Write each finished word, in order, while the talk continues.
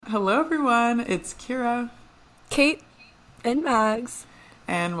Hello, everyone. It's Kira, Kate, and Mags.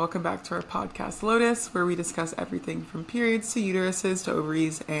 and welcome back to our podcast, Lotus, where we discuss everything from periods to uteruses to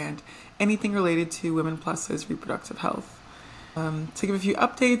ovaries and anything related to women plus's reproductive health. To give a few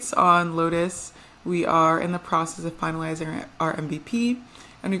updates on Lotus, we are in the process of finalizing our MVP,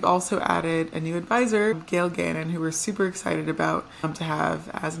 and we've also added a new advisor, Gail Gannon, who we're super excited about to have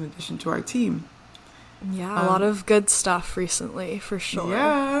as an addition to our team. Yeah, a lot of good stuff recently, for sure.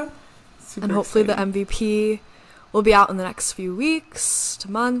 Yeah. Super and hopefully exciting. the MVP will be out in the next few weeks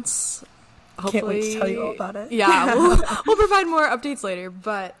to months. Hopefully, Can't wait to tell you all about it. Yeah, we'll provide more updates later,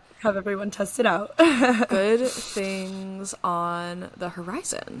 but Have everyone test it out. good things on the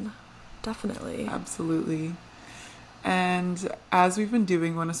horizon. Definitely. Absolutely. And as we've been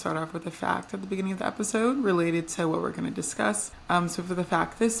doing, we want to start off with a fact at the beginning of the episode related to what we're going to discuss. So for the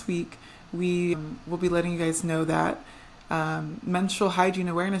fact this week, we will be letting you guys know that Menstrual Hygiene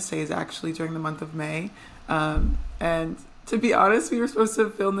Awareness Day is actually during the month of May. And to be honest, we were supposed to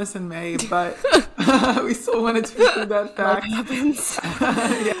film this in May, but we still wanted to include that fact. Life happens.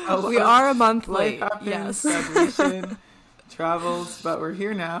 Yeah, We are a month life late. happens, Yes. graduation, travels, but we're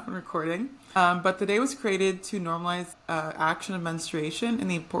here now and recording. But the day was created to normalize action of menstruation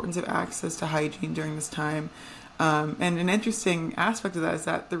and the importance of access to hygiene during this time. And an interesting aspect of that is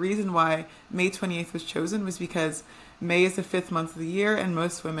that the reason why May 28th was chosen was because May is the 5th month of the year, and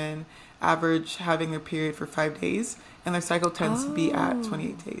most women average having their period for 5 days, and their cycle tends to be at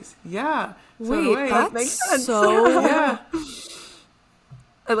 28 days. Yeah. So in a Wait, way, that's makes sense. so... yeah.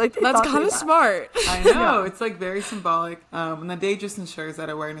 I like that. That's kind of smart. I know. It's like very symbolic. And the day just ensures that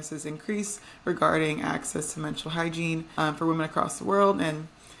awareness is increased regarding access to menstrual hygiene for women across the world. And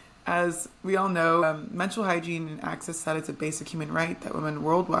as we all know, menstrual hygiene and access to that is a basic human right that women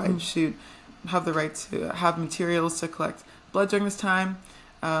worldwide should have the right to have materials to collect blood during this time.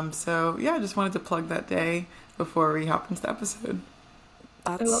 So yeah, I just wanted to plug that day before we hop into the episode.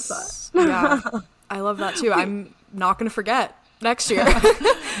 That's, I love that. Yeah, I love that too. I'm not going to forget next year.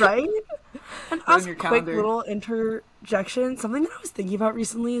 Right? And on as your a quick calendar. little interjection, something that I was thinking about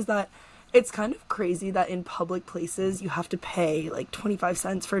recently is that it's kind of crazy that in public places you have to pay like 25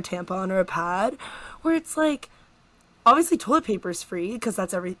 cents for a tampon or a pad, where it's like, obviously toilet paper is free because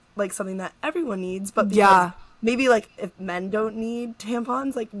that's something that everyone needs, but because Yeah. maybe like if men don't need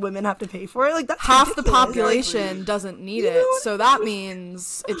tampons, like women have to pay for it. Like that's Half the ridiculous. population doesn't need You it, know what so I that mean?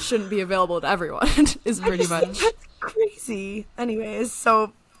 means it shouldn't be available to everyone, is I pretty just think much. that's crazy. Anyways,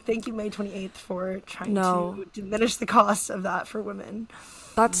 so thank you, May 28th, for trying No. to diminish the cost of that for women.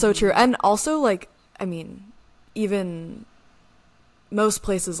 That's so true. And also, like, I mean, even most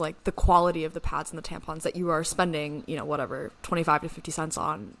places, like, the quality of the pads and the tampons that you are spending, whatever, 25 to 50 cents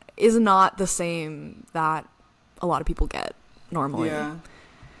on is not the same that a lot of people get normally. Yeah.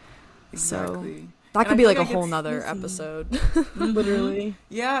 So Exactly. that And could I be feel like a like whole it's nother easy. episode. Literally.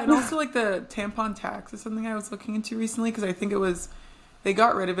 Yeah, and also like the tampon tax is something I was looking into recently because I think they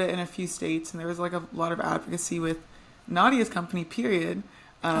got rid of it in a few states, and there was like a lot of advocacy with Nadia's company, Period.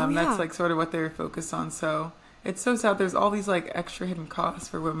 Yeah. That's like sort of what they were focused on. So it's so sad. There's all these like extra hidden costs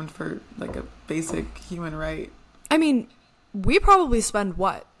for women for like a basic human right. I mean, we probably spend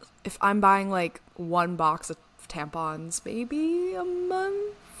what? If I'm buying like one box of tampons, maybe a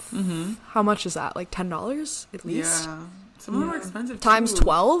month? Mm-hmm. How much is that? Like $10 at least? Yeah, some of them are expensive Times too.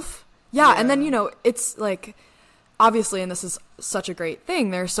 12? Yeah, and then, Yeah. it's like, obviously, and this is such a great thing,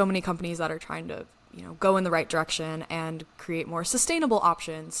 there are so many companies that are trying to, go in the right direction and create more sustainable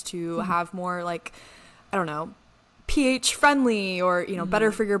options to have more, like, I don't know, pH friendly or, better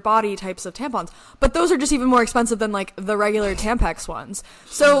for your body types of tampons. But those are just even more expensive than, like, the regular Tampax ones.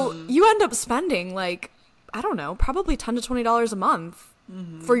 So you end up spending, like, I don't know, probably $10 to $20 a month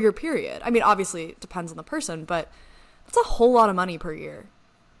for your period. I mean, obviously, it depends on the person, but that's a whole lot of money per year.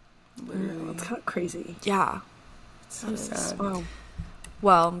 Literally, It's kind of crazy. Yeah. it's so sad. Wow.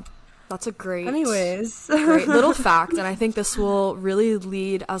 Well, that's a great, Anyways. great little fact, and I think this will really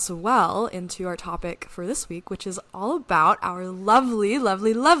lead us well into our topic for this week, which is all about our lovely,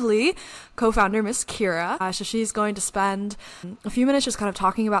 lovely, lovely co-founder, Miss Kira. So she's going to spend a few minutes just kind of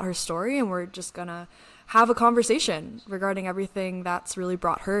talking about her story, and we're just gonna have a conversation regarding everything that's really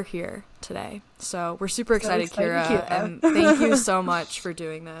brought her here today. So we're super excited, excited, Kira, Kira. and thank you so much for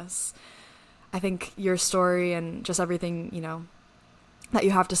doing this. I think your story and just everything, that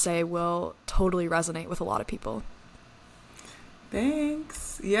you have to say will totally resonate with a lot of people.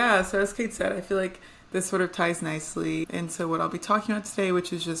 Thanks. Yeah, so as Kate said, I feel like this sort of ties nicely into what I'll be talking about today,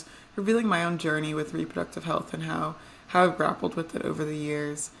 which is just revealing my own journey with reproductive health and how how I've grappled with it over the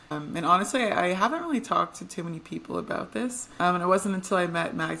years. And honestly, I haven't really talked to too many people about this. And it wasn't until I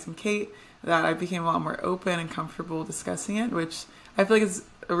met Mags and Kate that I became a lot more open and comfortable discussing it, which I feel like is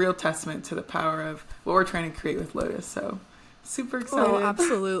a real testament to the power of what we're trying to create with Lotus. So super excited. Oh,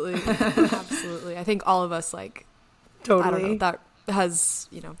 absolutely. Absolutely. I think all of us, like, Totally. I don't know, that has,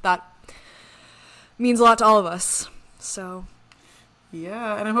 that means a lot to all of us. So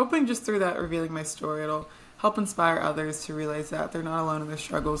yeah, and I'm hoping just through that revealing my story, it'll help inspire others to realize that they're not alone in their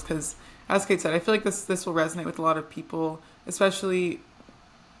struggles. Because, as Kate said, I feel like this will resonate with a lot of people, especially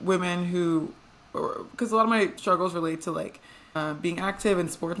women who, because a lot of my struggles relate to like being active in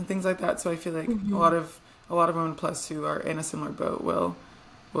sports and things like that. So I feel like a lot of women plus who are in a similar boat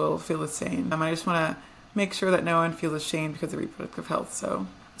will feel the same. I just want to make sure that no one feels ashamed because of reproductive health. So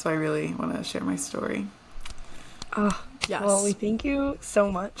I really want to share my story. Oh, yes. Well, we thank you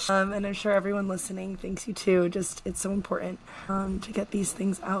so much. And I'm sure everyone listening thanks you too. Just, it's so important to get these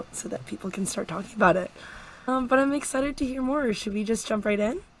things out so that people can start talking about it. But I'm excited to hear more. Should we just jump right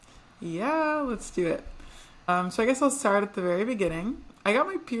in? Yeah, let's do it. So I guess I'll start at the very beginning. I got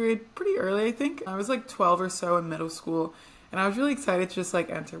my period pretty early, I think. I was like 12 or so in middle school. And I was really excited to just like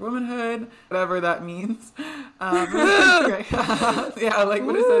enter womanhood, whatever that means. Yeah, like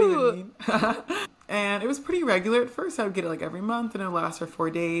what does that even mean? And it was pretty regular at first. I would get it like every month and it would last for 4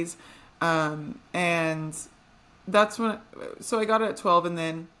 days. And that's when, so I got it at 12 and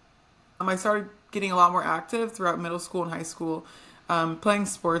then I started getting a lot more active throughout middle school and high school, playing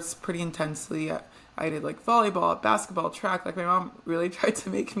sports pretty intensely. I did like volleyball, basketball, track. Like my mom really tried to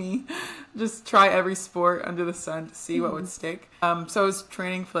make me just try every sport under the sun to see what would stick. So I was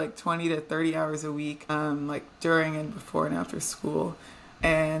training for like 20 to 30 hours a week, like during and before and after school.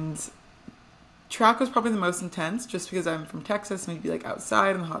 And track was probably the most intense just because I'm from Texas and we'd be like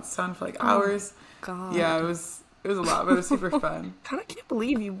outside in the hot sun for like hours. God. Yeah, it was a lot, but it was super fun. Kind of can't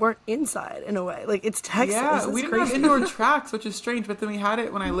believe you weren't inside in a way. Like, it's Texas. Yeah, It's we didn't crazy. have indoor tracks, which is strange, but then we had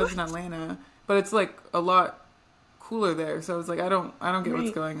it when I lived in Atlanta. But it's like a lot cooler there, so I was like, I don't get what's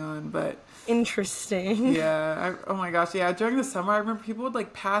Right. going on, but Interesting. yeah, oh my gosh, yeah. During the summer, I remember people would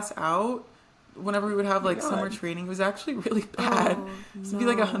like pass out whenever we would have like summer God. training. It was actually really bad. Oh, It'd be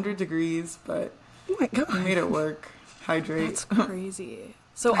like no. 100 degrees, but Oh my god. we made it work. Hydrate. That's crazy.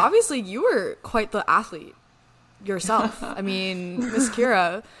 So obviously you were quite the athlete yourself. I mean, Miss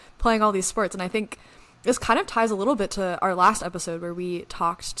Kira playing all these sports, and I think this kind of ties a little bit to our last episode where we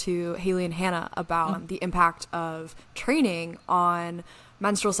talked to Haley and Hannah about the impact of training on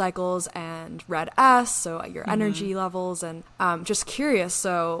menstrual cycles and red S, so your energy levels, and just curious,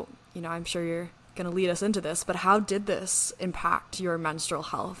 so, I'm sure you're going to lead us into this, but how did this impact your menstrual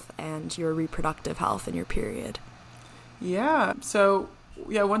health and your reproductive health in your period? Yeah. So,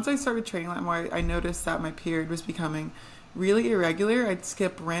 yeah, once I started training a lot more, I noticed that my period was becoming really irregular. I'd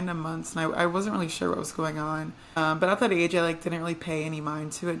skip random months and I wasn't really sure what was going on. But at that age, I didn't really pay any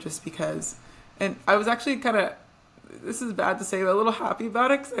mind to it just because. And I was actually kind of, this is bad to say, but a little happy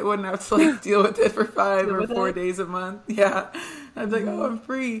about it because I wouldn't have to deal with it for 5 or 4 days a month. Yeah. I was like, oh, I'm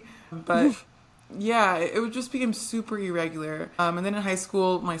free. But yeah, it just became super irregular. And then in high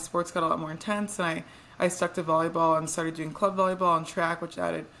school, my sports got a lot more intense and I stuck to volleyball and started doing club volleyball and track, which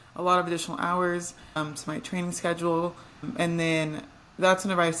added a lot of additional hours to my training schedule. And then that's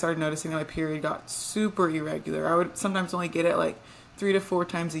whenever I started noticing that my period got super irregular. I would sometimes only get it 3 to 4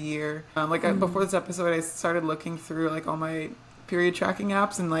 times a year. Before this episode, I started looking through all my period tracking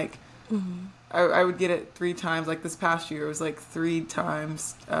apps and I would get it 3 times. Like this past year, it was 3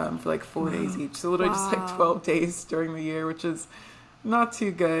 times for 4 days each. So literally just 12 days during the year, which is not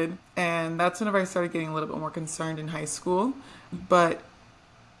too good. And that's whenever I started getting a little bit more concerned in high school. But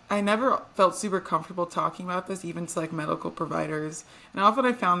I never felt super comfortable talking about this, even to medical providers. And often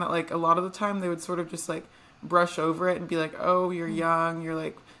I found that a lot of the time they would sort of just brush over it and be like, oh, you're young,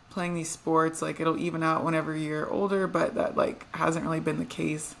 you're playing these sports, it'll even out whenever you're older, but that hasn't really been the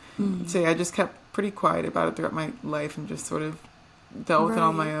case. So yeah, I just kept pretty quiet about it throughout my life and just sort of dealt with it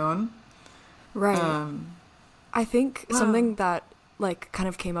on my own. Right. I think something that kind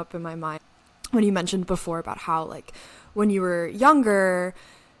of came up in my mind when you mentioned before about how when you were younger,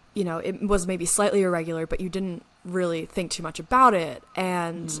 it was maybe slightly irregular, but you didn't really think too much about it.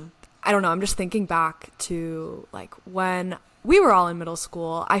 And I don't know, I'm just thinking back to when we were all in middle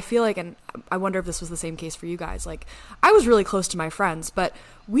school, I feel and I wonder if this was the same case for you guys, I was really close to my friends, but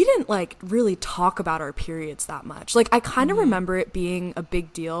we didn't really talk about our periods that much. I kind of remember it being a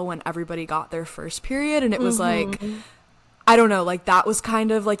big deal when everybody got their first period, and it was I don't know, that was kind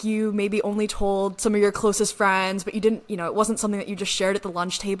of you maybe only told some of your closest friends, but you didn't, it wasn't something that you just shared at the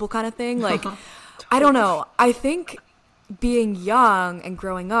lunch table kind of thing. I don't know. I think being young and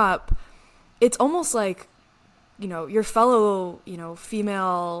growing up, it's almost like, you know, your fellow, you know,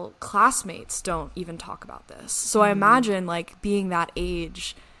 female classmates don't even talk about this. So I imagine like being that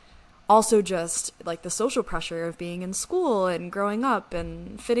age, also just like the social pressure of being in school and growing up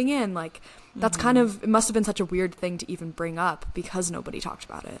and fitting in, like that's kind of, it must have been such a weird thing to even bring up because nobody talked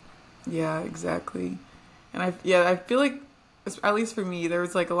about it. Yeah, exactly. And I feel like, at least for me, there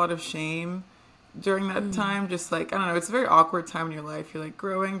was like a lot of shame during that time. Just like, I don't know, it's a very awkward time in your life. You're like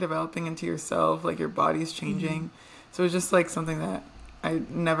growing, developing into yourself, like your body's changing. So it's just like something that I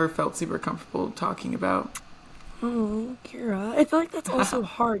never felt super comfortable talking about. Oh, Kira, I feel like that's also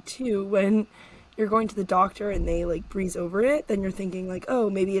hard too when you're going to the doctor and they like breeze over it. Then you're thinking like,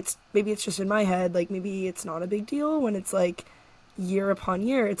 oh, maybe it's just in my head. Like maybe it's not a big deal, when it's like year upon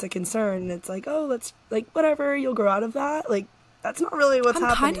year it's a concern, and it's like, oh, let's like whatever, you'll grow out of that. Like that's not really what's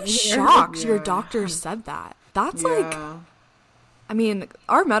happening. I'm kind of here. shocked your doctor said that. That's like, Yeah. I mean,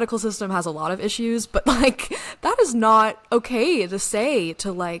 our medical system has a lot of issues, but like that is not okay to say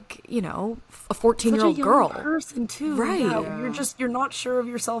to like, you know, a 14-year-old girl. Person too, right? Yeah. You're not sure of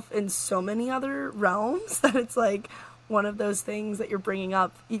yourself in so many other realms that it's like one of those things that you're bringing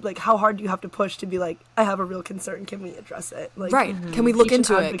up. Like, how hard do you have to push to be like, I have a real concern. Can we address it? Like, right? Can we look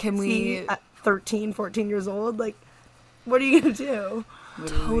into it? Can we we? At 13, 14 years old, like, what are you gonna do?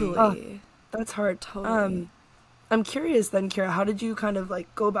 Totally. Oh, that's hard. Totally. I'm curious then, Kira, how did you kind of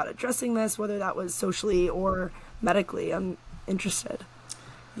like go about addressing this, whether that was socially or medically? I'm interested.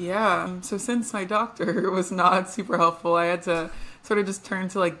 Yeah. So since my doctor was not super helpful, I had to sort of just turn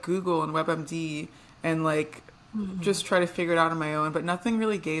to like Google and WebMD and like just try to figure it out on my own. But nothing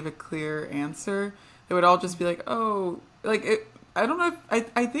really gave a clear answer. It would all just be like, oh, like it. I don't know if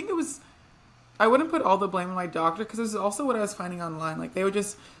I think it was. I wouldn't put all the blame on my doctor, because this is also what I was finding online. Like they would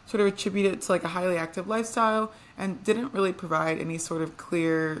just sort of attribute it to like a highly active lifestyle and didn't really provide any sort of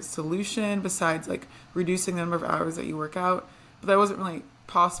clear solution besides like reducing the number of hours that you work out. But that wasn't really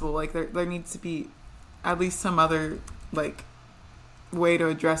possible. Like there needs to be at least some other like way to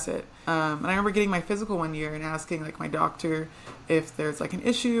address it. And I remember getting my physical one year and asking like my doctor if there's like an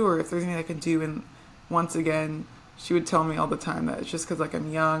issue or if there's anything I could do. And once again, she would tell me all the time that it's just because like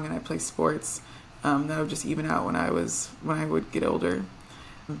I'm young and I play sports, that would just even out when I would get older.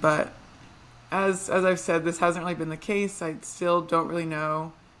 But as I've said, this hasn't really been the case. I still don't really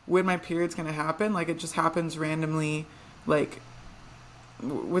know when my period's going to happen. Like it just happens randomly, like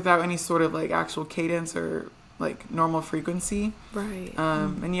without any sort of like actual cadence or like normal frequency. Right.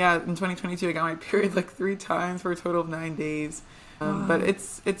 And yeah, in 2022 I got my period like 3 times for a total of 9 days. But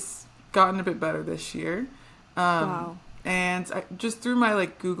it's gotten a bit better this year. Wow. And just through my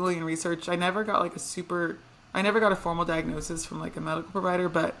like Googling and research, I never got a formal diagnosis from like a medical provider,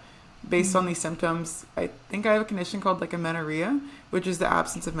 but based on these symptoms, I think I have a condition called like amenorrhea, which is the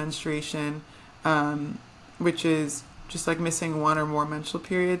absence of menstruation, which is just like missing one or more menstrual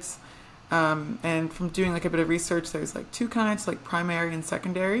periods. And from doing like a bit of research, there's like 2 kinds, like primary and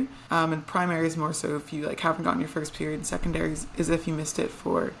secondary. And primary is more so if you like haven't gotten your first period, and secondary is if you missed it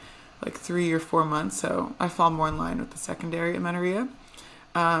for like 3 or 4 months. So I fall more in line with the secondary amenorrhea.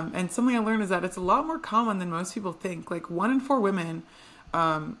 And something I learned is that it's a lot more common than most people think. Like 1 in 4 women,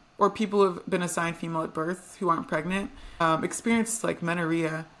 or people who have been assigned female at birth who aren't pregnant, experience like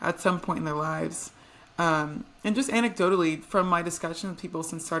amenorrhea at some point in their lives. And just anecdotally, from my discussion with people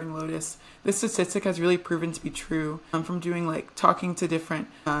since starting Lotus, this statistic has really proven to be true. From doing like talking to different,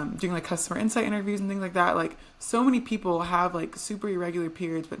 doing like customer insight interviews and things like that. Like so many people have like super irregular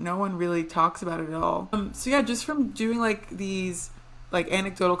periods, but no one really talks about it at all. So yeah, just from doing like these like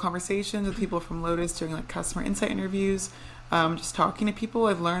anecdotal conversations with people from Lotus during like customer insight interviews, just talking to people,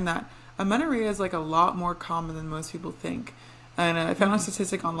 I've learned that amenorrhea is like a lot more common than most people think. And I found a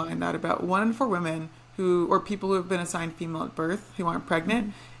statistic online that about 1 in 4 women or people who have been assigned female at birth who aren't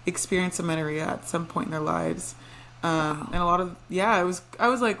pregnant experience amenorrhea at some point in their lives. And a lot of, I was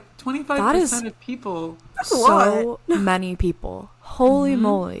like 25% of people. That's a lot. Many people. Holy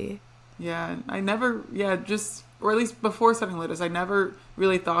moly. Yeah, I never, or at least before starting Lotus, I never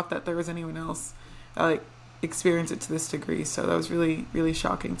really thought that there was anyone else that like experienced it to this degree. So that was really, really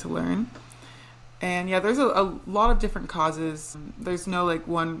shocking to learn. And yeah, there's a lot of different causes. There's no like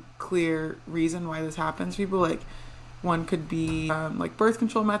one clear reason why this happens. People like one could be like birth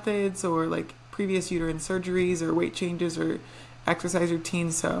control methods or like previous uterine surgeries or weight changes or exercise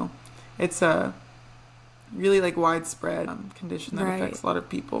routines. So it's a really like widespread condition that affects a lot of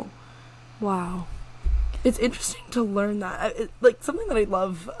people. Wow. It's interesting to learn that. Like something that I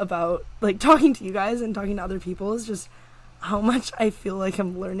love about like talking to you guys and talking to other people is just how much I feel like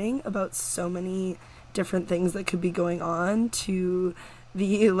I'm learning about so many different things that could be going on to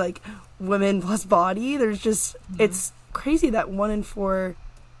the like women plus body. There's just it's crazy that 1 in 4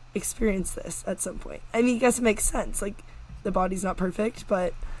 experience this at some point. I mean, I guess it makes sense. Like, the body's not perfect,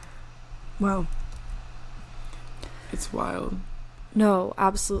 but wow. It's wild. No,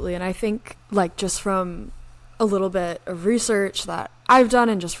 absolutely. And I think, like, just from a little bit of research that I've done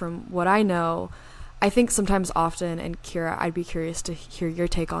and just from what I know, I think sometimes often, and Kira, I'd be curious to hear your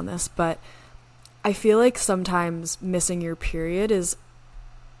take on this, but I feel like sometimes missing your period is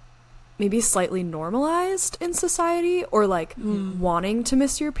maybe slightly normalized in society, or like wanting to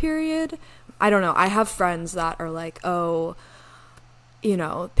miss your period. I don't know. I have friends that are like, oh, you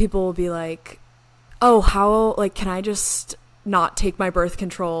know, people will be like, oh, how, like, can I just not take my birth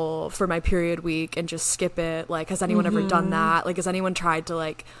control for my period week and just skip it? Like, has anyone ever done that? Like, has anyone tried to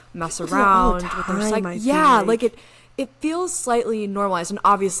like mess around with their cycle? Yeah, like it feels slightly normalized, and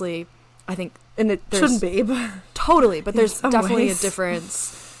obviously I think, and it shouldn't be, but totally, but there's definitely ways a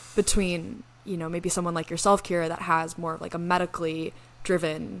difference between, you know, maybe someone like yourself, Kira, that has more of like a medically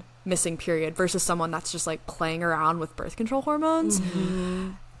driven missing period versus someone that's just like playing around with birth control hormones.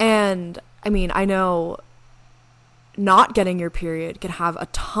 And I mean, I know not getting your period can have a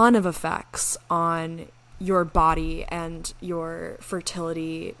ton of effects on your body and your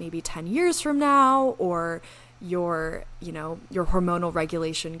fertility maybe 10 years from now, or your, you know, your hormonal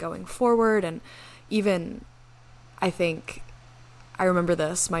regulation going forward. And even, I think, I remember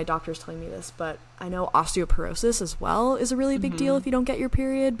this, my doctor's telling me this, but I know osteoporosis as well is a really big deal if you don't get your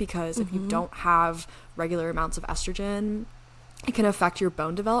period, because if you don't have regular amounts of estrogen, it can affect your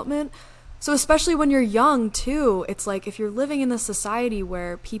bone development. So especially when you're young too, it's like if you're living in this society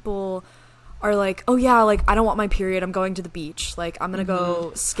where people are like, oh yeah, like I don't want my period, I'm going to the beach, like I'm gonna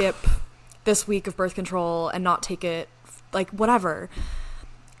go skip this week of birth control and not take it, like whatever.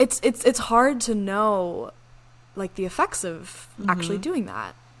 It's hard to know like the effects of actually doing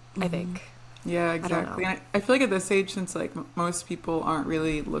that, I think. Yeah, exactly. I feel like at this age, since like most people aren't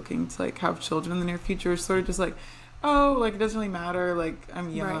really looking to like have children in the near future, it's sort of just like, oh, like it doesn't really matter, like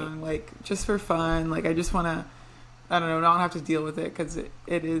I'm young, like just for fun, like I just want to, I don't know, not have to deal with it, because it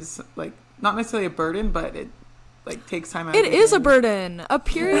is like not necessarily a burden, but it like takes time out. It is a burden. A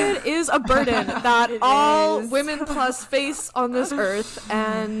period is a burden that all is. women plus face on this earth,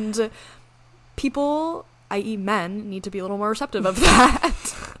 and people, i.e. men, need to be a little more receptive of that.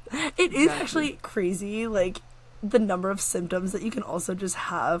 It is actually crazy, like the number of symptoms that you can also just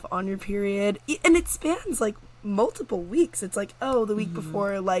have on your period, and it spans like multiple weeks. It's like, oh, the week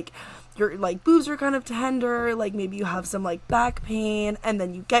before, like your like boobs are kind of tender, like maybe you have some like back pain, and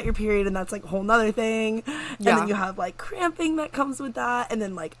then you get your period and that's like a whole nother thing. And then you have like cramping that comes with that, and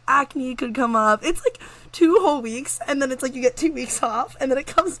then like acne could come up. It's like 2 whole weeks, and then it's like you get 2 weeks off and then it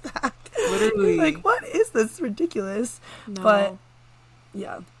comes back. Literally. Like, what is this? It's ridiculous. No. But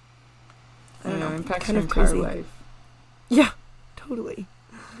yeah, I don't know, impacts kind your of entire crazy. life. Yeah, totally.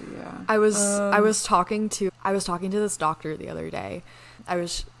 Yeah. I was talking to this doctor the other day. I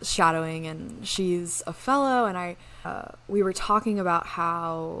was shadowing, and she's a fellow, and we were talking about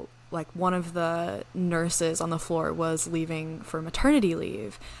how like one of the nurses on the floor was leaving for maternity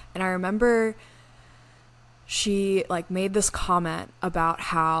leave, and I remember she like made this comment about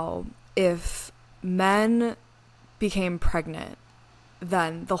how if men became pregnant,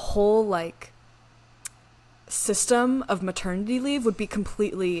 then the whole like system of maternity leave would be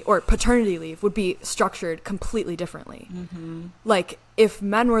completely, or paternity leave would be structured completely differently. Like if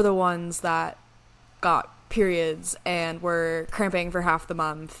men were the ones that got periods and were cramping for half the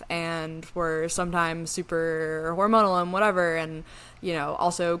month and were sometimes super hormonal and whatever, and you know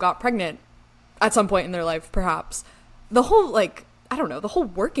also got pregnant at some point in their life, perhaps the whole like I don't know, the whole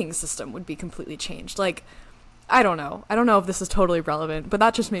working system would be completely changed. Like I don't know if this is totally relevant, but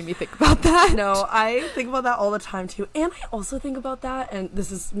that just made me think about that. No, I think about that all the time too. And I also think about that, and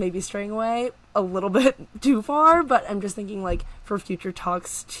this is maybe straying away a little bit too far, but I'm just thinking like for future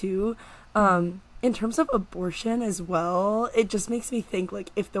talks too, in terms of abortion as well, it just makes me think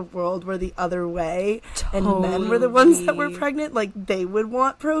like if the world were the other way and men were the ones that were pregnant, like they would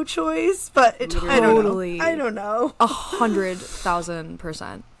want pro-choice, but I don't know.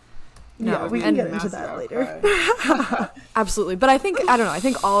 100,000%. No, yeah, we can get into that later. Absolutely. But I think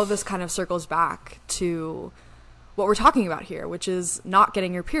all of this kind of circles back to what we're talking about here, which is not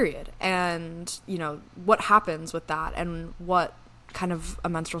getting your period, and, you know, what happens with that, and what kind of a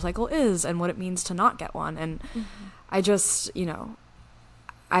menstrual cycle is, and what it means to not get one. And I just, you know,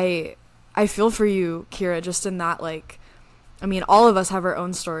 I feel for you, Kira, just in that, like, I mean, all of us have our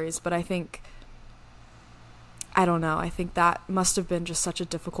own stories, but I think I don't know. I think that must have been just such a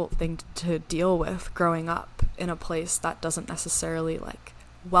difficult thing to deal with growing up in a place that doesn't necessarily like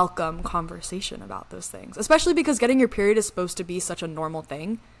welcome conversation about those things, especially because getting your period is supposed to be such a normal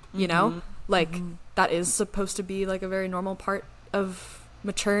thing, you know, like that is supposed to be like a very normal part of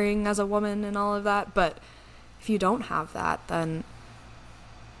maturing as a woman and all of that. But if you don't have that, then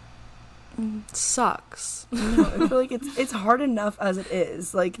it sucks. I feel like it's hard enough as it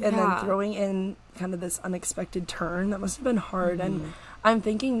is, like, and then throwing in kind of this unexpected turn, that must have been hard. And I'm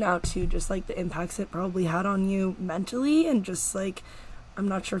thinking now too, just like the impacts it probably had on you mentally, and just like, I'm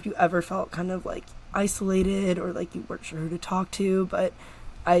not sure if you ever felt kind of like isolated or like you weren't sure who to talk to, but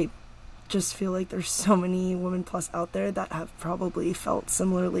I just feel like there's so many women plus out there that have probably felt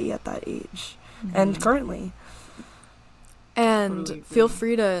similarly at that age and currently. And Totally feel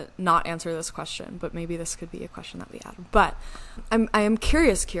free to not answer this question, but maybe this could be a question that we add. But I am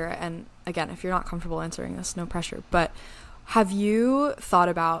curious, Kira, and again, if you're not comfortable answering this, no pressure, but have you thought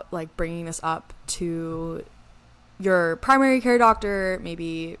about like bringing this up to your primary care doctor,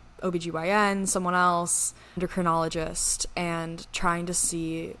 maybe OBGYN, someone else, endocrinologist, and trying to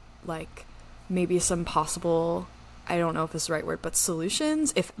see like maybe some possible, I don't know if this is the right word, but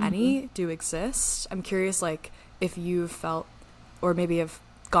solutions, if any, do exist? I'm curious, like, if you've felt or maybe have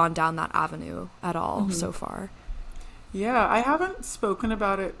gone down that avenue at all so far. Yeah, I haven't spoken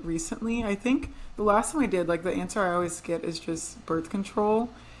about it recently. I think the last time I did, like, the answer I always get is just birth control.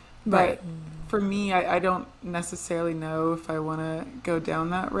 Right. But for me, I don't necessarily know if I want to go down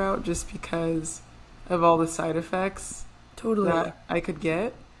that route just because of all the side effects that I could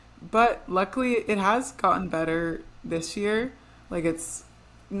get. But luckily, it has gotten better this year. Like, it's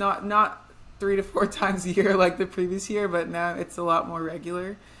not 3 to 4 times a year like the previous year, but now it's a lot more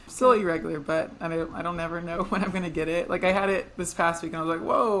regular. Still irregular, but I don't ever know when I'm gonna get it. Like, I had it this past week and I was like,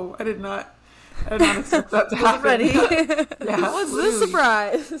 whoa, I did not expect that to happen. Ready. Yeah, What's this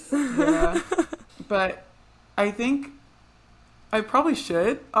surprise? Yeah, but I think I probably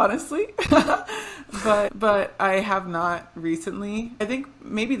should, honestly, but I have not recently. I think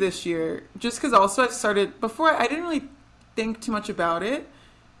maybe this year, just because also I've started before. I didn't really think too much about it,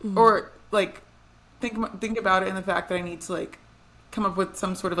 or like think about it in the fact that I need to like come up with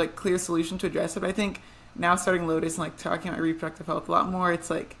some sort of like clear solution to address it. But I think now starting Lotus and like talking about reproductive health a lot more, it's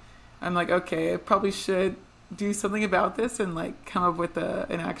like I'm like, okay, I probably should do something about this and like come up with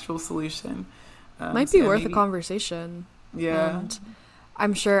an actual solution. Might be worth a conversation. Yeah. And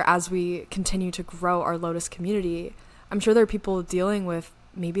I'm sure as we continue to grow our Lotus community, I'm sure there are people dealing with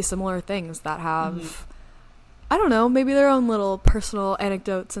maybe similar things that have, I don't know, maybe their own little personal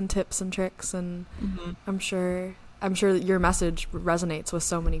anecdotes and tips and tricks. And I'm sure that your message resonates with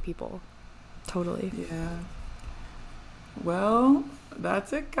so many people. Totally. Yeah. Well,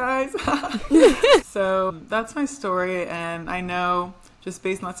 that's it, guys. So that's my story. And I know just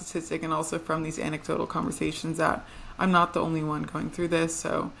based on that statistic and also from these anecdotal conversations that I'm not the only one going through this.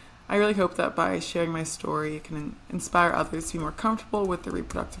 So I really hope that by sharing my story, it can inspire others to be more comfortable with their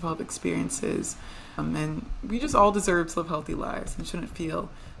reproductive health experiences. And we just all deserve to live healthy lives and shouldn't feel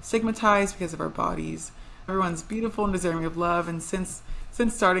stigmatized because of our bodies. Everyone's beautiful and deserving of love. And since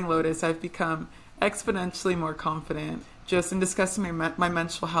starting Lotus, I've become exponentially more confident just in discussing my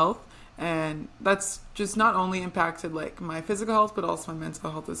menstrual health. And that's just not only impacted like my physical health, but also my mental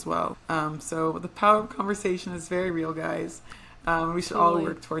health as well. So the power of conversation is very real, guys. We should all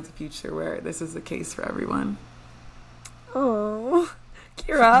work towards a future where this is the case for everyone. Oh,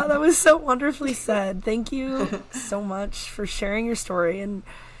 Kira, that was so wonderfully said. Thank you so much for sharing your story and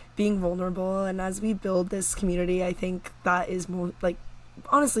being vulnerable. And as we build this community, I think that is more like,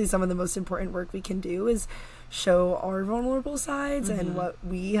 honestly, some of the most important work we can do is show our vulnerable sides and what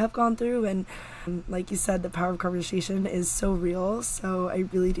we have gone through. And like you said, the power of conversation is so real. So I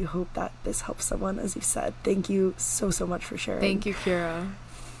really do hope that this helps someone, as you said. Thank you so much for sharing. Thank you, Kira.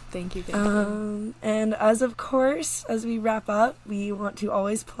 Thank you. And as we wrap up, we want to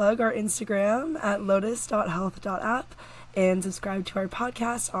always plug our Instagram at lotus.health.app and subscribe to our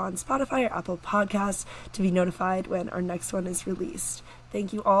podcast on Spotify or Apple Podcasts to be notified when our next one is released.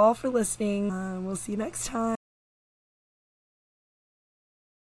 Thank you all for listening. We'll see you next time.